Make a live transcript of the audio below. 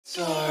It's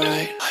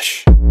alright.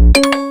 Hush.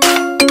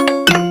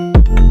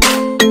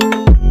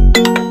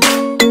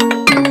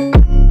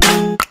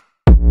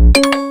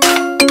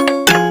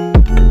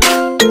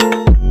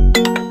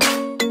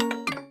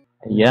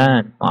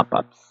 Ayan, mga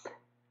paps.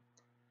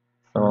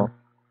 So,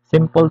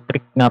 simple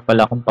trick nga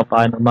pala kung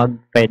paano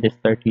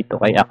mag-register dito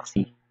kay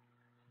Axie.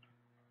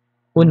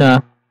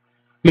 Una,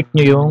 click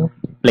nyo yung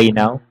Play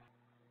Now.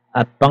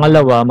 At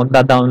pangalawa,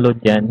 magda-download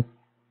yan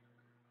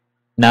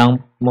ng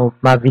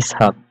Mavis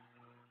Hub.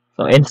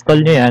 So,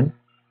 install nyo yan.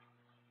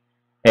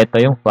 Ito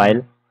yung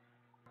file.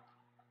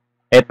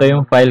 Ito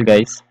yung file,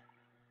 guys.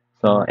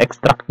 So,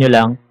 extract nyo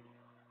lang.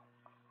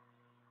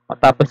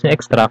 Matapos nyo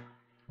extract,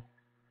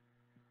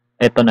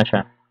 ito na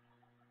siya.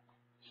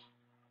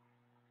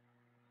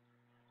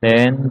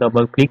 Then,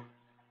 double click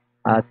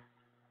at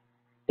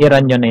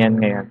i-run nyo na yan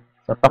ngayon.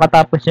 So,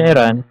 pagkatapos nyo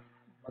i-run,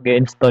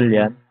 mag-i-install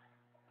yan.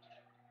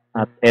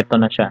 At ito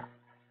na siya.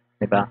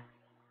 Diba?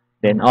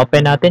 Then,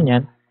 open natin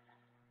yan.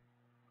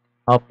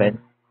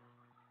 Open.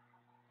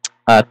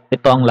 At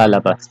ito ang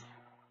lalabas.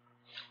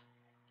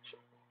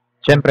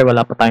 Siyempre,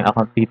 wala pa tayong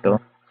account dito.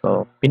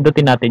 So,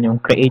 pindutin natin yung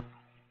create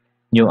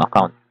new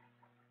account.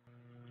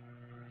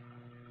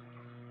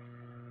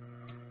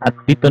 At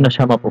dito na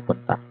siya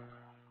mapupunta.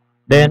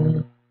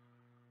 Then,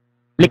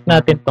 click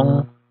natin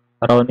tong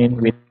Ronin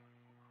with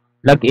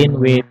login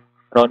with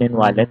Ronin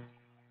wallet.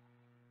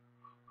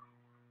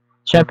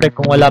 Siyempre,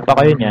 kung wala pa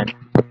kayo niyan,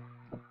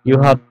 you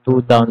have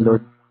to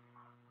download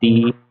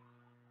the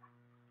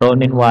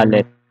Ronin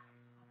wallet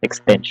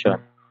extension.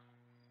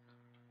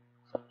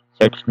 So,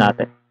 search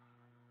natin.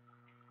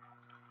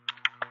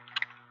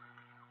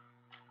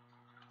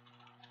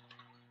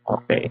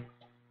 Okay.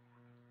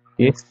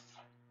 This.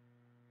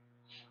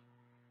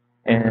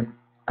 And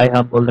I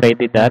have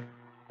already that.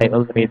 I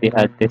already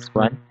had this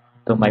one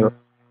to my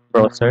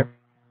browser.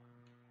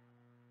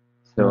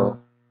 So,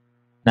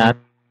 not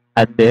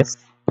add this.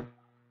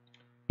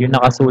 Yung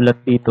nakasulat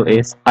dito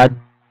is add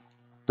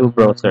to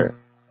browser.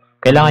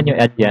 Kailangan nyo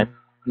add yan.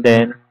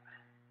 Then,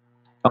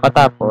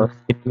 pagkatapos,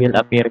 it will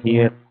appear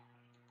here.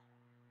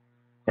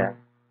 Yan.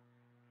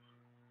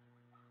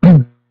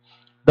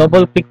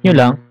 Double click nyo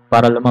lang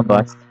para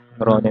lumabas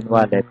yung Ronin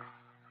wallet.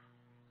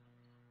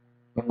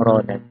 Yung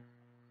Ronin.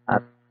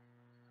 At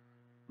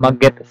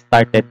mag-get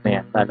started na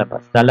yan.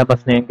 Lalabas.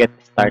 Lalabas na yung get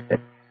started.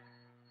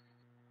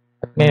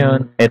 At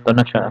ngayon, eto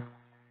na siya.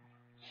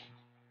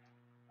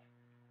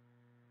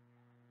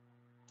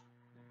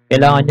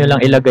 Kailangan nyo lang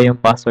ilagay yung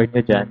password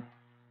nyo dyan.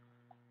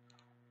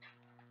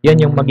 Yan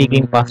yung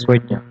magiging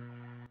password nyo.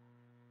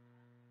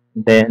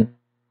 Then,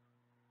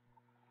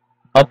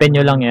 open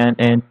nyo lang yan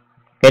and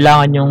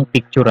kailangan yung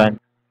picturean.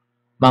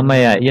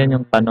 Mamaya, yan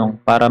yung tanong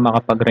para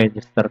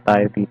makapag-register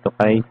tayo dito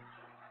kay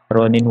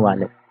Ronin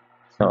wallet.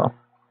 So,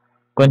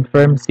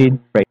 confirm seed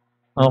phrase.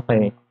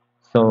 Okay.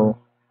 So,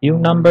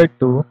 yung number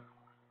 2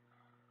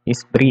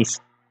 is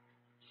Breeze.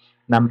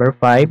 Number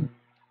 5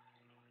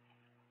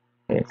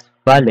 is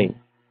Valley.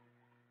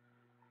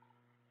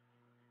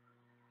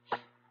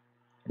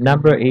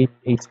 Number 8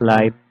 is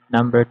Live.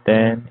 Number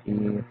 10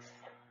 is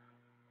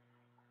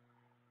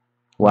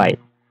White.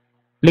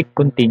 Click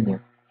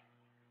continue.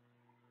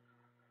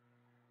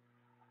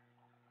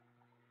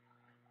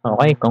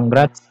 Okay,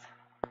 congrats.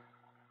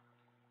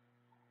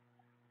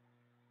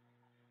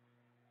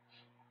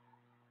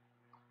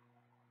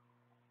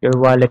 Your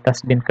wallet has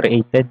been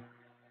created.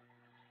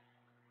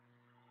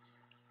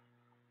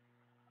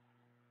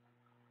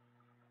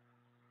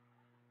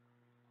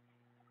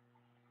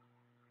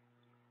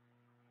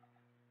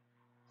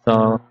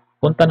 So,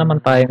 punta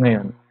naman tayo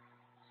ngayon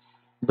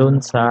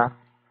doon sa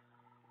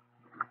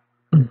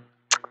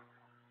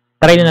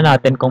try na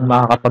natin kung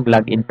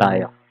makakapag-login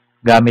tayo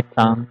gamit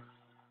ang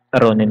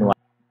Ronin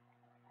wallet.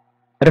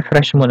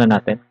 Refresh muna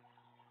natin.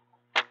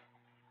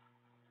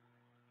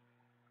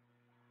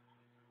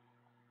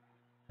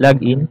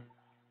 Login.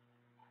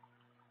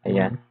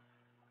 Ayan.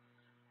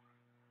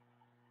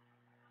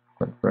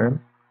 Confirm.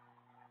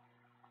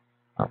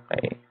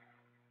 Okay.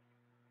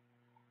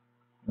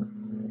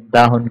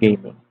 Dahon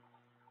Gaming.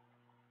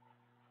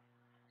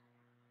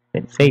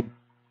 Then save.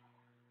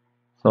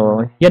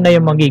 So, yan na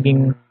yung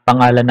magiging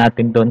pangalan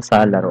natin doon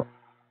sa laro.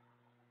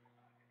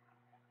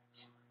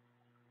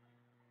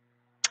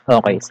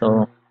 Okay,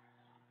 so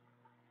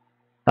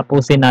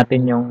tapusin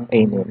natin yung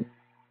email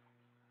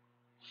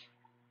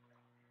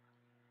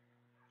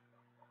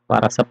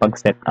para sa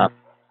pag-setup.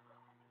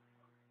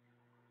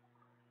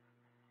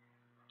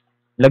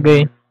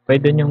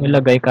 Pwede nyong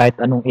ilagay kahit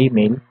anong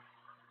email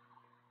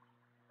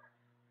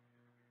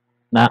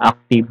na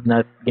active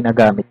na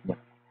ginagamit nyo.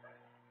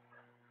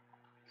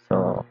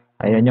 So,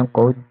 ayan yung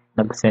code.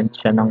 Nag-send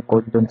siya ng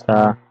code dun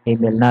sa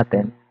email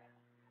natin.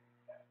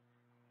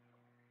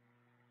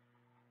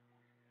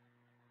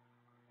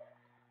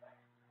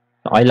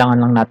 So, kailangan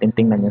lang natin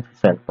tingnan yung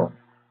sa cellphone.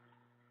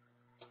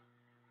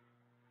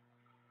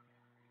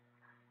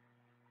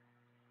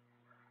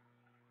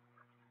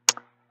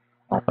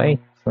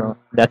 Okay, so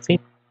that's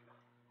it.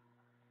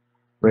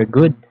 We're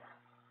good.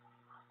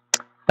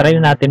 Try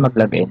na natin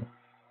mag-login.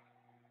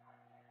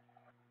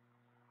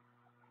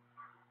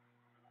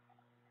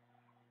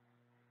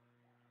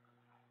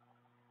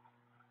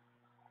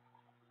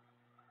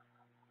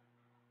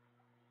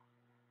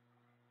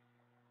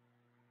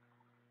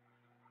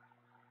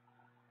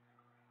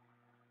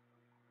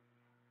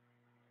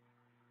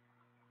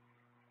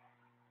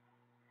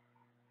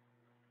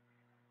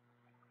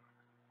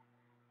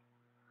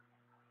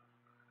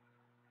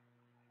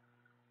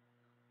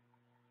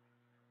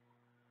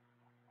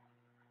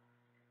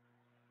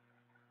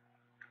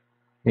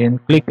 Then,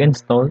 click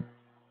install.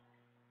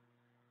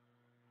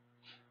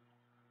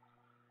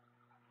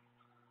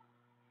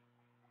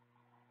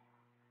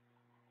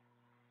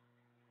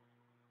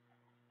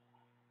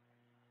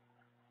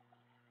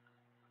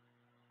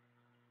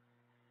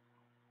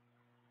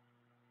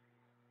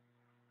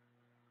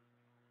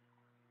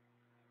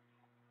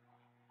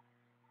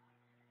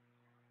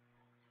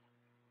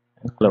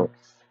 And close.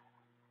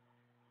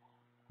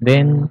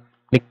 Then,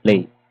 click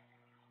play.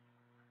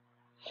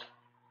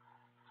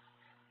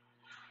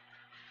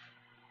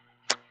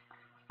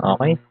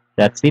 Okay,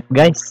 that's it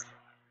guys.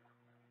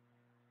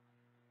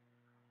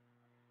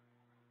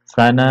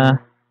 Sana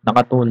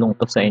nakatulong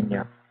to sa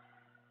inyo.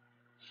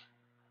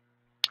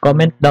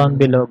 Comment down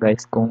below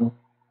guys kung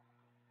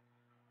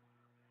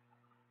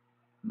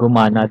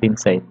gumana din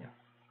sa inyo.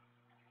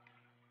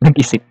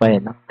 Nag-isip pa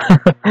yan. No?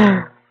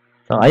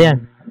 So,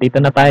 ayan. Dito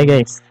na tayo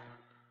guys.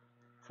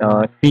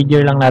 So,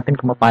 figure lang natin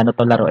kung paano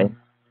to laruin.